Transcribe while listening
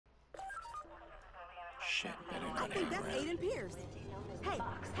think that's Adien Pearce. Hey,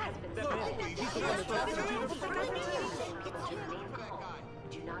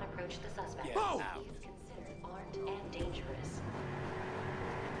 Do not approach the suspect. Oh! He is considered armed and dangerous.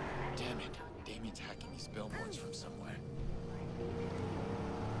 Damn it. Damien's hacking these billboards from somewhere.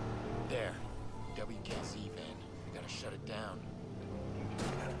 There. WKZ van. We gotta shut it down.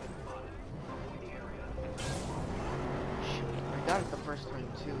 Shit, I got it the first time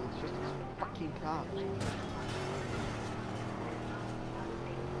too. It's just these fucking cops.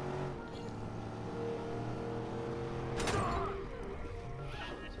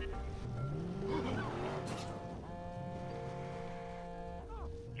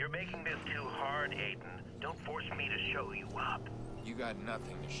 You're making this too hard, Aiden. Don't force me to show you up. You got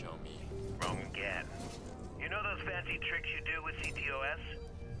nothing to show me. Wrong again. You know those fancy tricks you do with CTOS?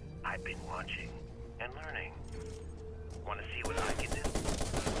 I've been watching and learning. Want to see what I can do?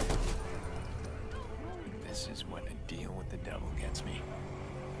 This is when a deal with the devil gets me.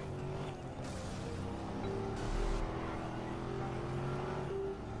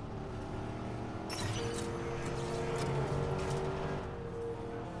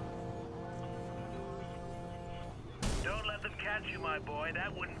 Don't let them catch you, my boy.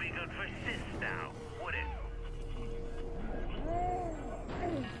 That wouldn't be good for Sis now, would it?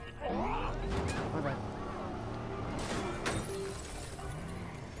 My bad.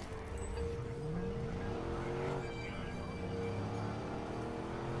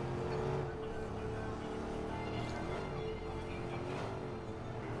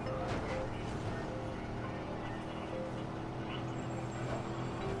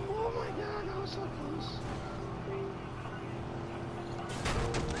 Oh my god, that was so close.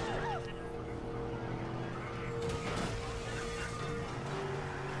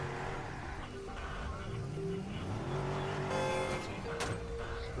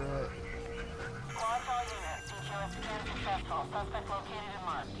 Suspect located and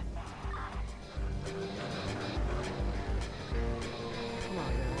marked. Come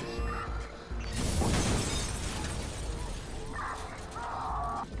on, guys.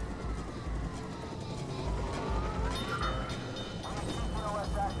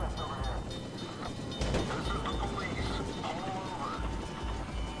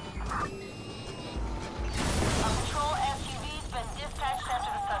 A patrol SUV's been dispatched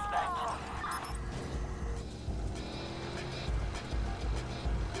after the suspect.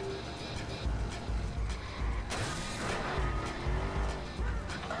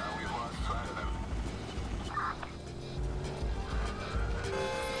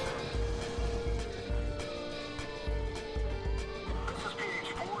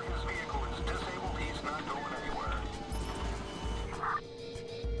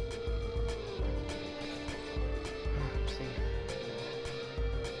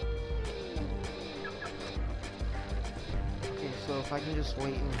 So if I can just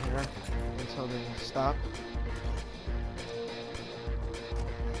wait in here until they stop.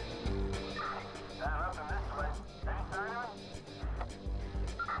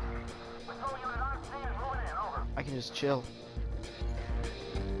 I can just chill.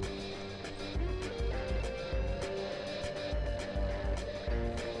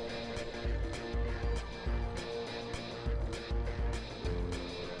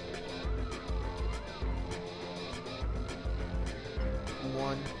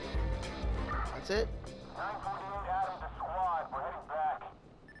 One. That's it. 948 out of the squad. We're heading back.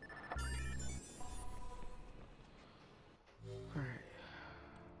 Alright.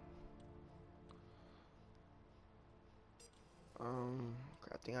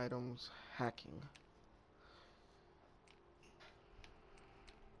 Crafting items, hacking.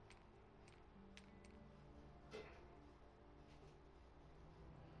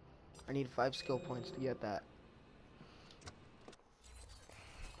 I need 5 skill points to get that.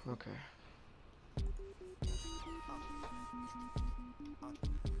 Okay.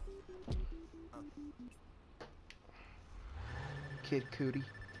 Kid Cootie.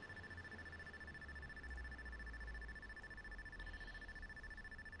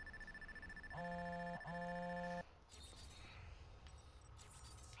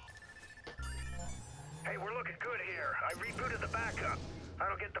 Hey, we're looking good here. I rebooted the backup.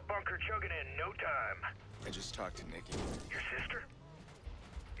 That'll get the bunker chugging in no time. I just talked to Nikki. Your sister?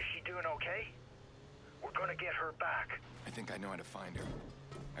 Is she doing okay? We're gonna get her back. I think I know how to find her.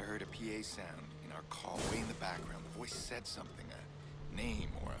 I heard a PA sound in our call way in the background. The voice said something, a name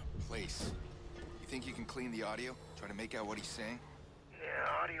or a place. You think you can clean the audio? Try to make out what he's saying?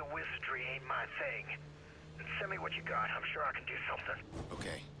 Yeah, audio wizardry ain't my thing. Send me what you got. I'm sure I can do something.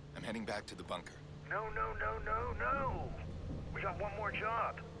 Okay, I'm heading back to the bunker. No. We got one more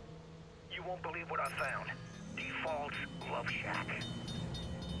job. You won't believe what I found. Default's Love Shack.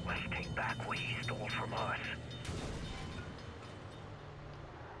 Let's take back what he stole from us.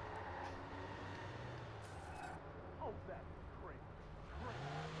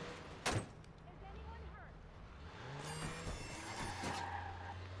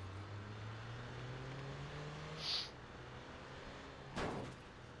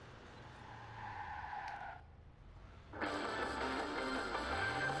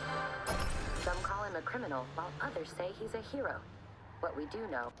 Some call him a criminal, while others say he's a hero. What we do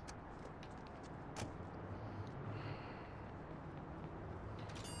know.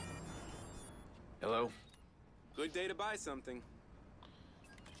 Hello? Good day to buy something.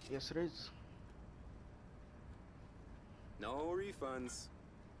 Yes, it is. No refunds.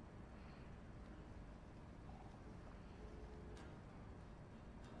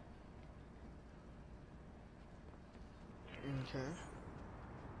 Okay.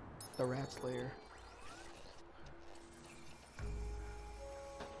 The rat slayer.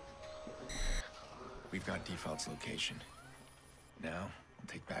 We've got Default's location. Now, we'll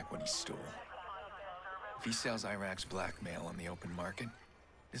take back what he stole. If he sells Iraq's blackmail on the open market,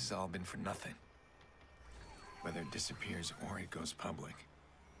 this has all been for nothing. Whether it disappears or it goes public,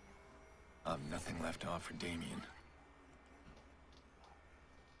 I'll have nothing left to offer Damien.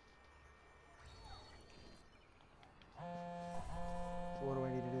 So what do I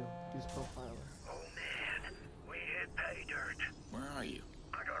need to do? Use profiler. Oh man, we hit pay dirt. Where are you?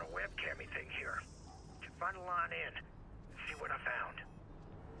 I got a webcammy thing here. Just find a line in and see what I found.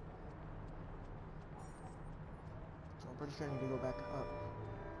 So I'm pretty sure I need to go back up.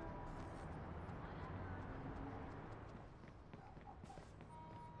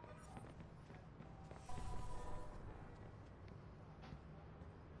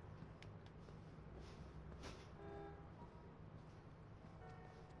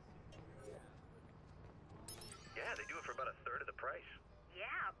 Yeah, they do it for about a third of the price.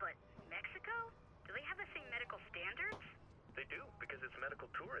 Yeah, but Mexico? Do they have the same medical standards? They do, because it's medical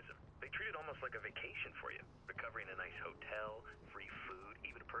tourism. They treat it almost like a vacation for you. Recovery in a nice hotel, free food,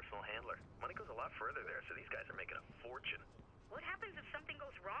 even a personal handler. Money goes a lot further there, so these guys are making a fortune. What happens if something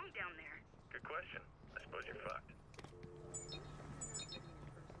goes wrong down there? Good question. I suppose you're fucked.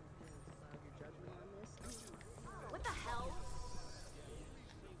 What the hell?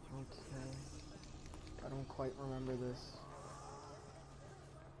 Okay. I don't quite remember this.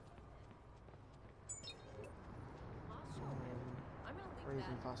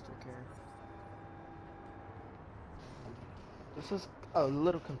 Raising foster care. This is a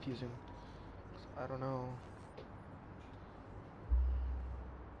little confusing. I don't know.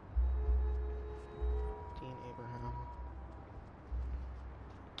 Dean Abraham.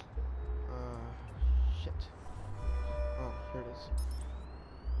 Shit. Oh, here it is.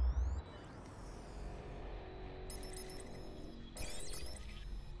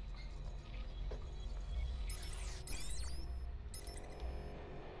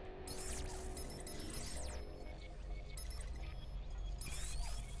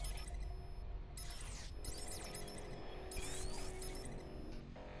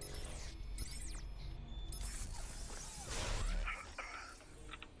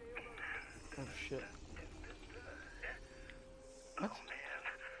 Oh shit. What? Oh man.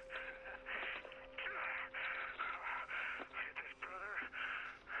 This brother.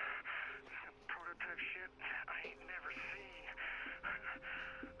 Prototype shit I ain't never seen.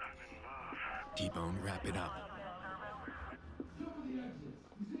 I'm in love. T-Bone, wrap it up.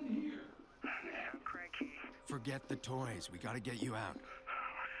 I'm cranky. Forget the toys. We gotta get you out.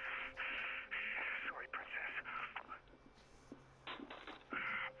 Sorry, princess.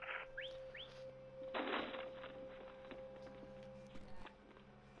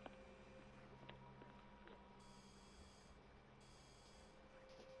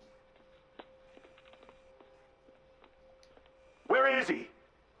 Where is he?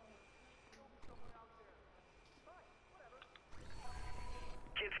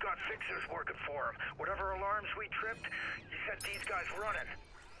 Kid's got fixers working for him. Whatever alarms we tripped, he sent these guys running.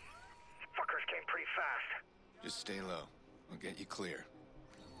 Fuckers came pretty fast. Just stay low. We'll get you clear.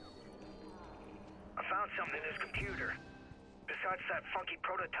 I found something in his computer. Besides that funky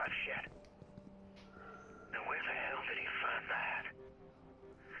prototype shit. Now where the hell did he find that?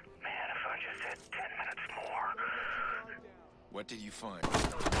 Man, if I just had 10 minutes more. What did you find? Take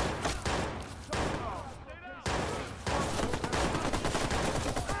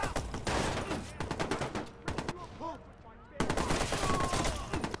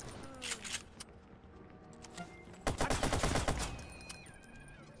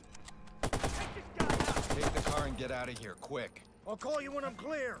the car and get out of here, quick. I'll call you when I'm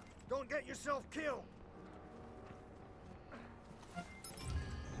clear. Don't get yourself killed.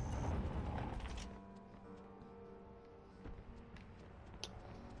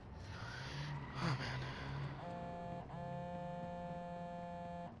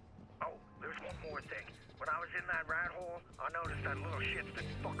 more thing. When I was in that rat hole, I noticed that little shit's been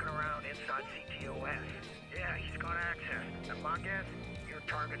fucking around inside CTOS. Yeah, he's got access. And my guess, you're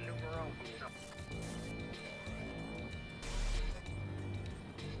target numero uno.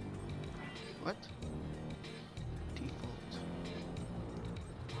 What? Default.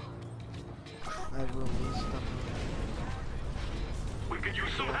 I released them. We could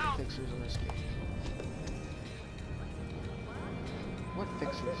use some help! Fixers or escape. What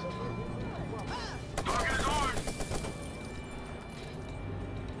fixers? Target is armed!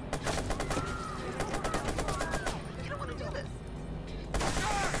 You don't want to do this.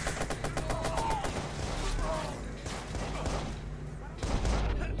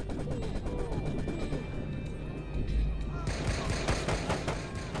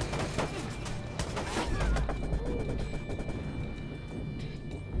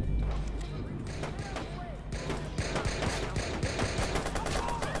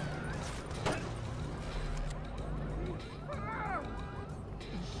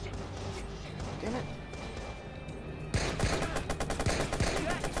 Damn it.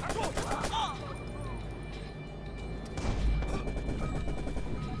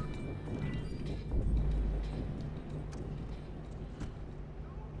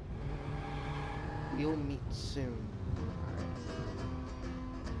 We'll meet soon.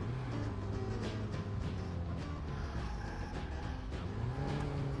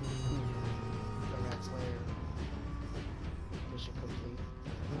 The rat's lair. Mission complete.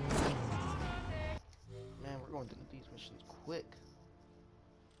 Man, we're going through these missions quick.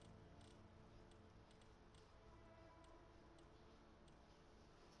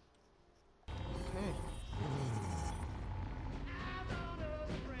 Okay.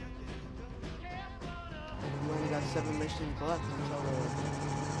 We only got 7 missions left until the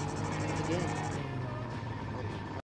end of the game.